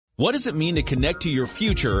What does it mean to connect to your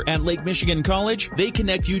future at Lake Michigan College? They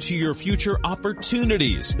connect you to your future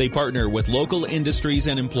opportunities. They partner with local industries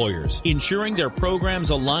and employers, ensuring their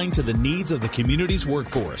programs align to the needs of the community's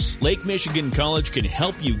workforce. Lake Michigan College can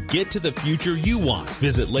help you get to the future you want.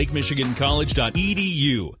 Visit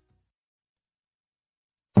lakemichigancollege.edu.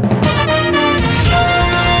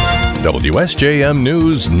 WSJM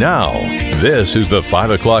News Now. This is the 5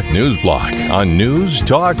 o'clock news block on News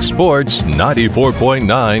Talk Sports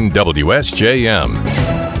 94.9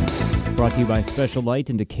 WSJM. Brought to you by Special Light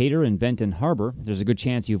in Decatur and Benton Harbor. There's a good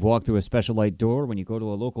chance you've walked through a Special Light door when you go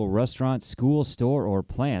to a local restaurant, school, store, or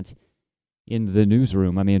plant. In the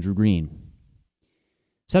newsroom, I'm Andrew Green.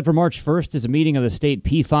 Set for March 1st is a meeting of the state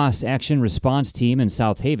PFAS Action Response Team in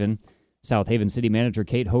South Haven. South Haven City Manager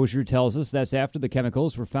Kate Hosier tells us that's after the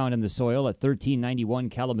chemicals were found in the soil at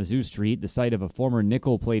 1391 Kalamazoo Street, the site of a former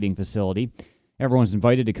nickel plating facility. Everyone's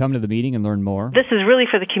invited to come to the meeting and learn more. This is really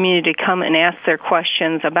for the community to come and ask their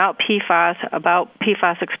questions about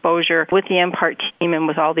PFAS exposure with the MPART team and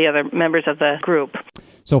with all the other members of the group.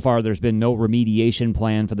 So far, there's been no remediation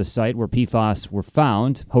plan for the site where PFAS were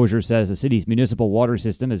found. Hosier says the city's municipal water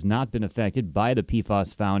system has not been affected by the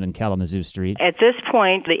PFAS found in Kalamazoo Street. At this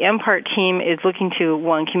point, the MPART team is looking to,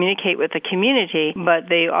 one, communicate with the community, but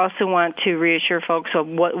they also want to reassure folks of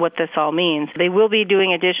what this all means. They will be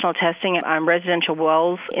doing additional testing on residential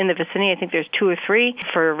wells in the vicinity. I think there's 2 or 3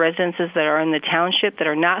 for residences that are in the township that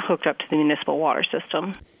are not hooked up to the municipal water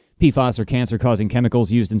system. PFAS are cancer-causing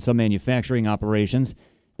chemicals used in some manufacturing operations.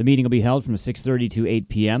 The meeting will be held from 6:30 to 8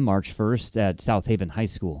 p.m. March 1st at South Haven High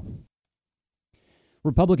School.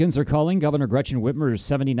 Republicans are calling Governor Gretchen Whitmer's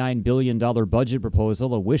 $79 billion budget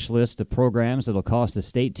proposal a wish list of programs that will cost the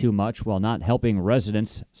state too much while not helping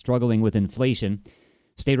residents struggling with inflation.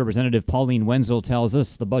 State Representative Pauline Wenzel tells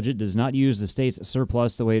us the budget does not use the state's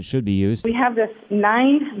surplus the way it should be used. We have this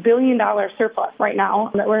 $9 billion surplus right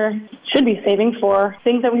now that we should be saving for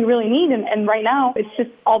things that we really need, and right now it's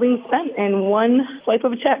just all being spent in one swipe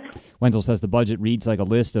of a check. Wenzel says the budget reads like a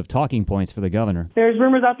list of talking points for the governor. There's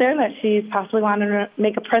rumors out there that she's possibly wanting to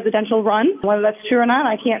make a presidential run. Whether that's true or not,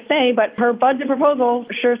 I can't say, but her budget proposal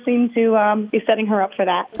sure seems to be setting her up for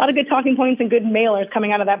that. A lot of good talking points and good mailers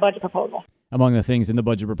coming out of that budget proposal. Among the things in the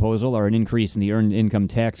budget proposal are an increase in the Earned Income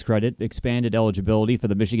Tax Credit, expanded eligibility for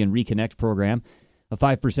the Michigan Reconnect program, a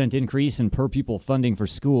 5% increase in per-pupil funding for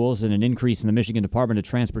schools, and an increase in the Michigan Department of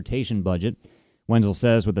Transportation budget. Wenzel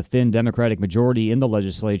says with a thin Democratic majority in the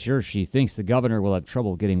legislature, she thinks the governor will have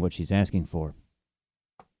trouble getting what she's asking for.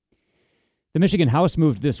 The Michigan House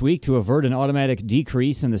moved this week to avert an automatic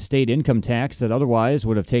decrease in the state income tax that otherwise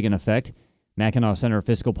would have taken effect. Mackinac Center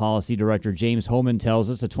Fiscal Policy Director James Homan tells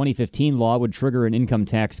us a 2015 law would trigger an income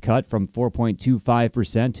tax cut from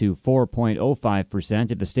 4.25% to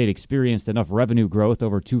 4.05% if the state experienced enough revenue growth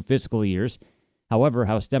over 2 fiscal years. However,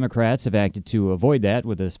 House Democrats have acted to avoid that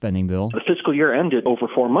with a spending bill. The fiscal year ended over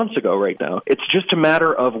 4 months ago right now. It's just a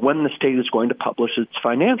matter of when the state is going to publish its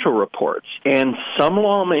financial reports. And some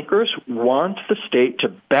lawmakers want the state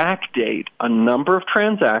to backdate a number of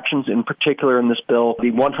transactions, in particular in this bill,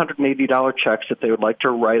 the $180 checks that they would like to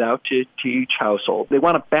write out to each household. They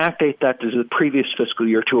want to backdate that to the previous fiscal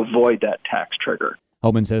year to avoid that tax trigger.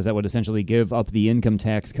 Homan says that would essentially give up the income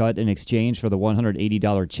tax cut in exchange for the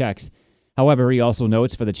 $180 checks. However, he also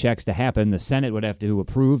notes for the checks to happen, the Senate would have to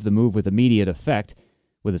approve the move with immediate effect.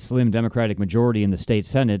 With a slim Democratic majority in the state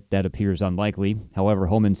Senate, that appears unlikely. However,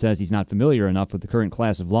 Homan says he's not familiar enough with the current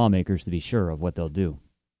class of lawmakers to be sure of what they'll do.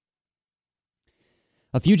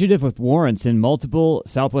 A fugitive with warrants in multiple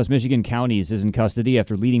southwest Michigan counties is in custody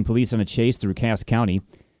after leading police on a chase through Cass County.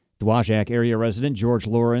 Dowagiac area resident George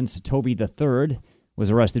Lawrence Tovey III was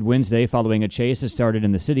arrested Wednesday following a chase that started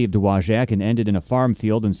in the city of Dowagiac and ended in a farm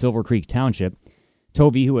field in Silver Creek Township.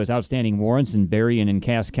 Tovey, who has outstanding warrants in Berrien and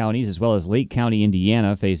Cass counties as well as Lake County,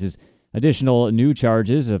 Indiana, faces additional new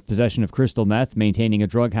charges of possession of crystal meth, maintaining a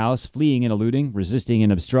drug house, fleeing and eluding, resisting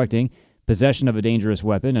and obstructing, possession of a dangerous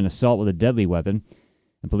weapon, and assault with a deadly weapon.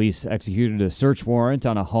 The police executed a search warrant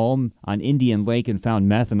on a home on Indian Lake and found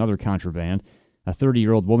meth and other contraband. A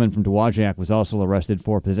 30-year-old woman from Dowagiac was also arrested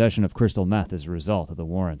for possession of crystal meth as a result of the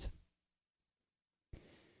warrant.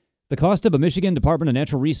 The cost of a Michigan Department of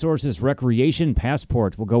Natural Resources recreation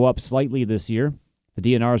passport will go up slightly this year. The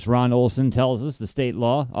DNR's Ron Olson tells us the state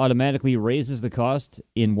law automatically raises the cost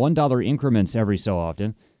in $1 increments every so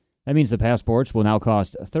often. That means the passports will now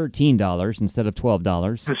cost $13 instead of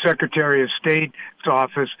 $12. The Secretary of State's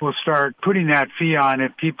office will start putting that fee on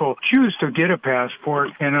if people choose to get a passport,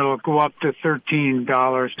 and it'll go up to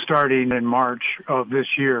 $13 starting in March of this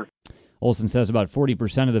year. Olson says about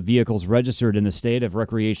 40% of the vehicles registered in the state have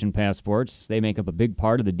recreation passports. They make up a big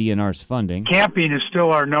part of the DNR's funding. Camping is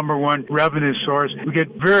still our number one revenue source. We get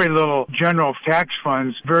very little general tax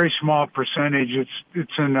funds, very small percentage.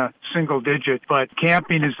 It's in a single digit, but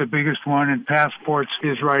camping is the biggest one, and passports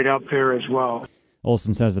is right up there as well.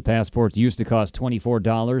 Olson says the passports used to cost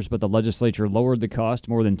 $24, but the legislature lowered the cost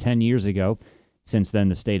more than 10 years ago. Since then,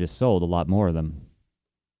 the state has sold a lot more of them.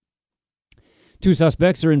 2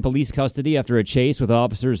 suspects are in police custody after a chase with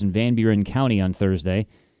officers in Van Buren County on Thursday.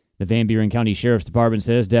 The Van Buren County Sheriff's Department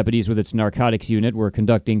says deputies with its narcotics unit were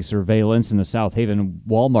conducting surveillance in the South Haven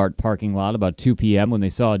Walmart parking lot about 2 p.m. when they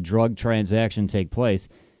saw a drug transaction take place.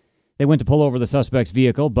 They went to pull over the suspect's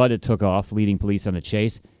vehicle, but it took off, leading police on a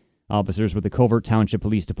chase. Officers with the Covert Township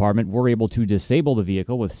Police Department were able to disable the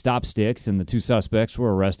vehicle with stop sticks, and the 2 suspects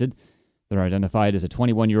were arrested. They're identified as a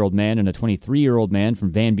 21-year-old man and a 23-year-old man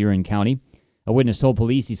from Van Buren County. A witness told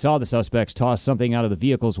police he saw the suspects toss something out of the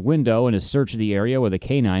vehicle's window, and his search of the area with a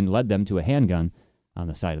canine led them to a handgun on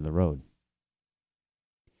the side of the road.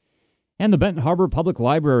 And the Benton Harbor Public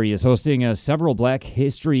Library is hosting several Black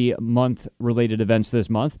History Month-related events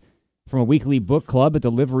this month. From a weekly book club at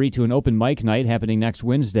the Livery to an open mic night happening next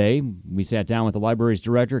Wednesday, we sat down with the library's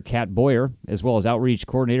director, Kat Boyer, as well as outreach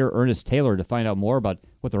coordinator Ernest Taylor to find out more about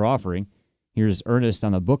what they're offering. Here's Ernest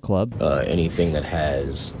on the book club. Anything that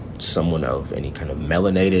has someone of any kind of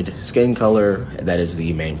melanated skin color, that is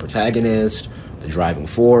the main protagonist, the driving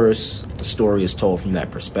force, the story is told from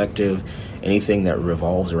that perspective, anything that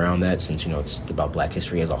revolves around that, since, it's about Black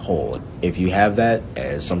history as a whole. If you have that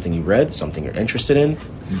as something you read, something you're interested in,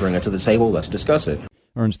 bring it to the table, let's discuss it.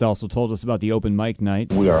 Ernst also told us about the open mic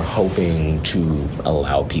night. We are hoping to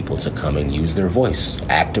allow people to come and use their voice,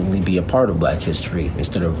 actively be a part of Black history.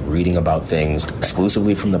 Instead of reading about things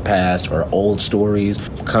exclusively from the past or old stories,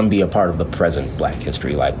 come be a part of the present Black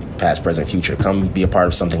history, like past, present, future. Come be a part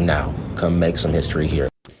of something now. Come make some history here.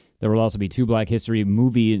 There will also be 2 Black History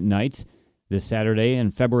movie nights this Saturday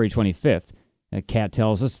and February 25th. Kat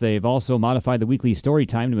tells us they've also modified the weekly story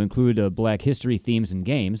time to include Black history themes and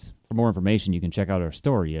games. For more information, you can check out our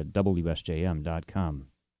story at WSJM.com.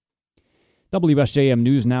 WSJM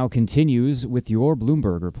News Now continues with your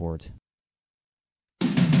Bloomberg Report.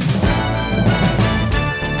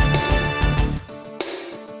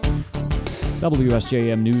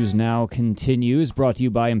 WSJM News Now continues, brought to you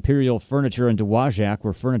by Imperial Furniture in Dowagiac,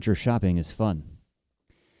 where furniture shopping is fun.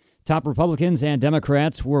 Top Republicans and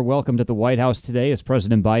Democrats were welcomed at the White House today as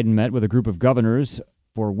President Biden met with a group of governors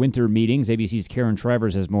for winter meetings. ABC's Karen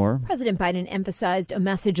Travers has more. President Biden emphasized a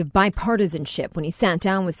message of bipartisanship when he sat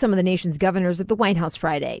down with some of the nation's governors at the White House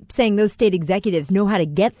Friday, saying those state executives know how to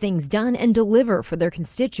get things done and deliver for their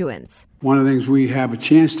constituents. One of the things we have a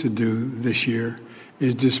chance to do this year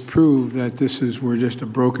is disprove that we're just a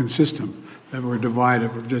broken system, that we're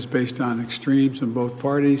divided. We're just based on extremes in both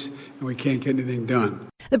parties, and we can't get anything done.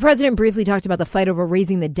 The president briefly talked about the fight over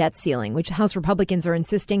raising the debt ceiling, which House Republicans are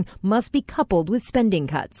insisting must be coupled with spending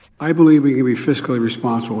cuts. I believe we can be fiscally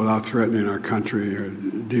responsible without threatening our country or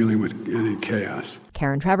dealing with any chaos.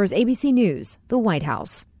 Karen Travers, ABC News, the White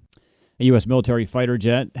House. A U.S. military fighter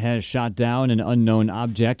jet has shot down an unknown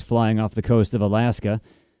object flying off the coast of Alaska.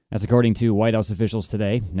 That's according to White House officials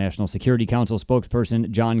today. National Security Council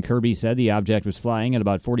spokesperson John Kirby said the object was flying at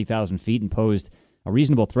about 40,000 feet and posed a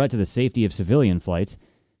reasonable threat to the safety of civilian flights.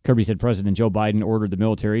 Kirby said President Joe Biden ordered the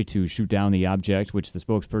military to shoot down the object, which the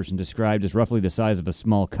spokesperson described as roughly the size of a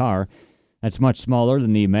small car. That's much smaller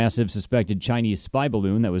than the massive suspected Chinese spy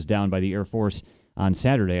balloon that was downed by the Air Force on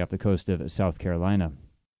Saturday off the coast of South Carolina.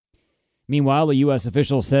 Meanwhile, a U.S.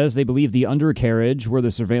 official says they believe the undercarriage where the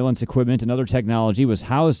surveillance equipment and other technology was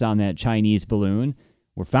housed on that Chinese balloon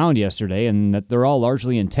were found yesterday and that they're all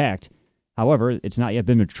largely intact. However, it's not yet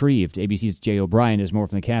been retrieved. ABC's Jay O'Brien has more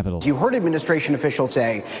from the Capitol. You heard administration officials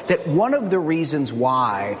say that one of the reasons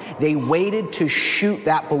why they waited to shoot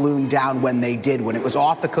that balloon down when they did, when it was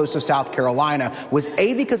off the coast of South Carolina, was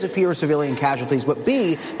A, because of fear of civilian casualties, but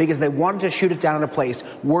B, because they wanted to shoot it down in a place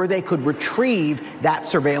where they could retrieve that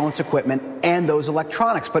surveillance equipment and those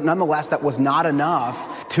electronics. But nonetheless, that was not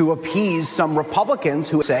enough to appease some Republicans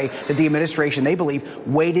who say that the administration, they believe,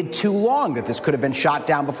 waited too long, that this could have been shot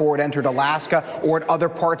down before it entered Alaska or at other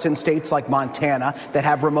parts in states like Montana that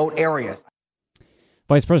have remote areas.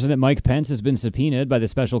 Vice President Mike Pence has been subpoenaed by the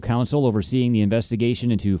special counsel overseeing the investigation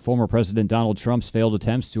into former President Donald Trump's failed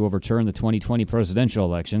attempts to overturn the 2020 presidential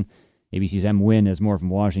election. ABC's M. Wynn has more from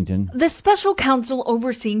Washington. The special counsel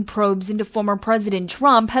overseeing probes into former President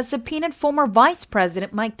Trump has subpoenaed former Vice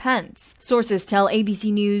President Mike Pence. Sources tell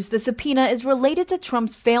ABC News the subpoena is related to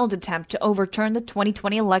Trump's failed attempt to overturn the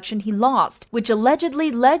 2020 election he lost, which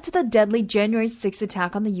allegedly led to the deadly January 6th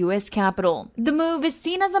attack on the U.S. Capitol. The move is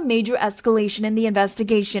seen as a major escalation in the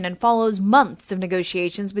investigation and follows months of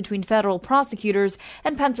negotiations between federal prosecutors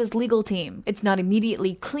and Pence's legal team. It's not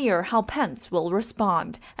immediately clear how Pence will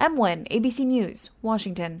respond. M. Wynn, ABC News,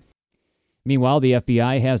 Washington. Meanwhile, the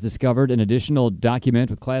FBI has discovered an additional document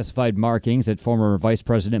with classified markings at former Vice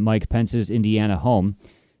President Mike Pence's Indiana home.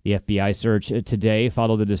 The FBI search today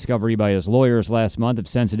followed the discovery by his lawyers last month of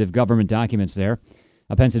sensitive government documents there.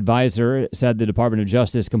 A Pence advisor said the Department of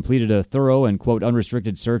Justice completed a thorough and, quote,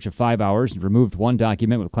 unrestricted search of 5 hours and removed one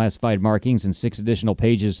document with classified markings and 6 additional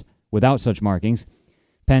pages without such markings.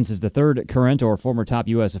 Pence is the third current or former top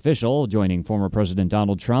U.S. official, joining former President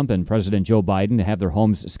Donald Trump and President Joe Biden to have their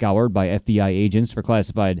homes scoured by FBI agents for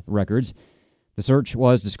classified records. The search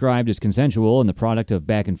was described as consensual and the product of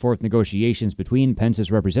back-and-forth negotiations between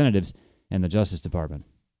Pence's representatives and the Justice Department.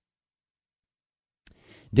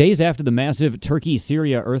 Days after the massive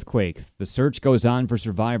Turkey-Syria earthquake, the search goes on for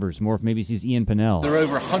survivors. More from ABC's Ian Pinnell. There are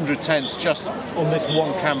over 100 tents just on this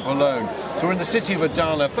one camp alone. So we're in the city of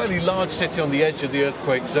Adana, a fairly large city on the edge of the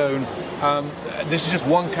earthquake zone. This is just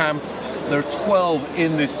one camp. There are 12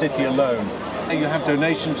 in this city alone. You have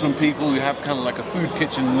donations from people. You have kind of like a food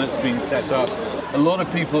kitchen that's been set up. A lot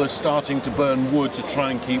of people are starting to burn wood to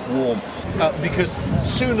try and keep warm because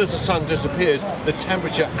as soon as the sun disappears, the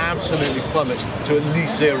temperature absolutely plummets to at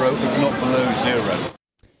least 0, if not below 0.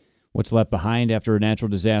 What's left behind after a natural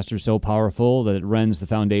disaster so powerful that it rends the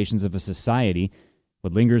foundations of a society?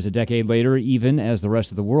 What lingers a decade later, even as the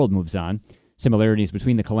rest of the world moves on? Similarities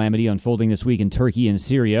between the calamity unfolding this week in Turkey and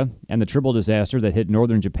Syria and the triple disaster that hit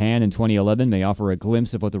northern Japan in 2011 may offer a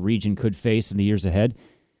glimpse of what the region could face in the years ahead.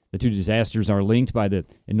 The two disasters are linked by the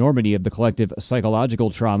enormity of the collective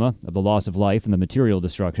psychological trauma of the loss of life and the material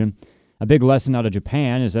destruction. A big lesson out of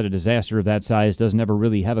Japan is that a disaster of that size doesn't ever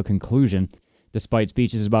really have a conclusion. Despite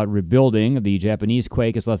speeches about rebuilding, the Japanese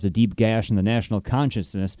quake has left a deep gash in the national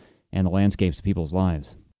consciousness and the landscapes of people's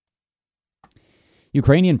lives.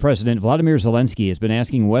 Ukrainian President Vladimir Zelensky has been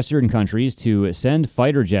asking Western countries to send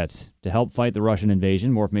fighter jets to help fight the Russian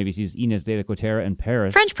invasion. More from ABC's Inés de la Cuetara in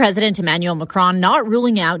Paris. French President Emmanuel Macron not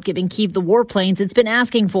ruling out giving Kyiv the warplanes it's been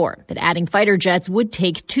asking for, but adding fighter jets would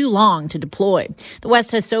take too long to deploy. The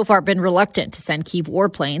West has so far been reluctant to send Kyiv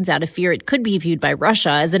warplanes out of fear it could be viewed by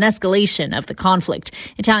Russia as an escalation of the conflict.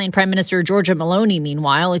 Italian Prime Minister Giorgia Meloni,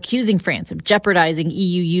 meanwhile, accusing France of jeopardizing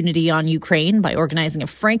EU unity on Ukraine by organizing a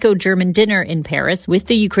Franco-German dinner in Paris with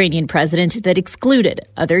the Ukrainian president that excluded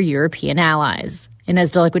other European allies.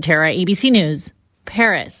 Inés de la Cuetara, ABC News,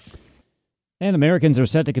 Paris. And Americans are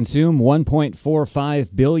set to consume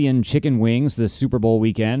 1.45 billion chicken wings this Super Bowl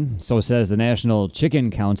weekend, so says the National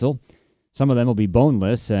Chicken Council. Some of them will be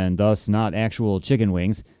boneless and thus not actual chicken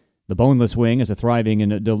wings. The boneless wing is a thriving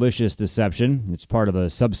and delicious deception. It's part of a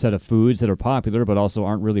subset of foods that are popular but also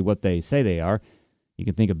aren't really what they say they are. You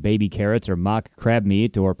can think of baby carrots or mock crab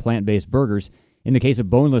meat or plant-based burgers. In the case of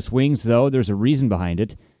boneless wings, though, there's a reason behind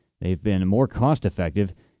it. They've been more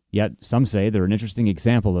cost-effective, yet some say they're an interesting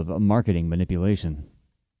example of marketing manipulation.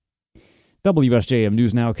 WSJM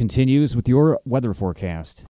News Now continues with your weather forecast.